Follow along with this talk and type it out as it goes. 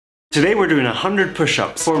Today we're doing 100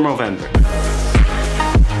 push-ups for Movember.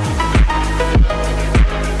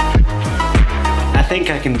 I think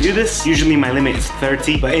I can do this. Usually my limit is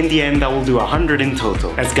 30, but in the end I will do 100 in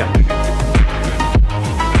total. Let's go.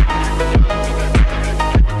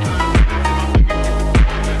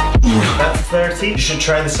 That's 30. You should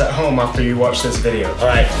try this at home after you watch this video.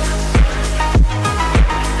 Alright.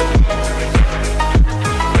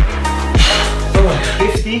 Oh,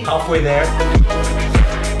 50, halfway there.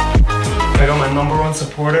 I got my number one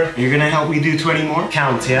supporter. You're gonna help me do 20 more?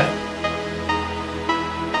 Count, yeah?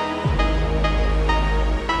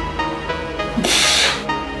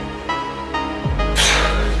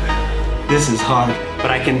 This is hard, but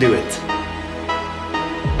I can do it.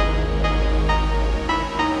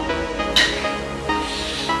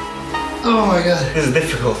 Oh my god. This is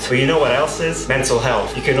difficult. But you know what else is? Mental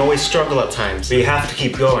health. You can always struggle at times, but you have to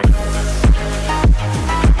keep going.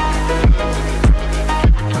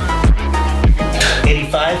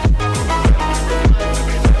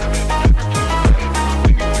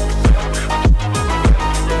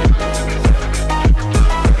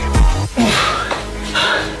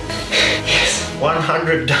 Yes,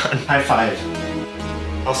 100 done. High five.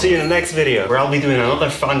 I'll see you in the next video where I'll be doing another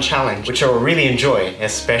fun challenge, which I will really enjoy,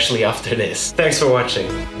 especially after this. Thanks for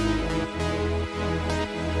watching.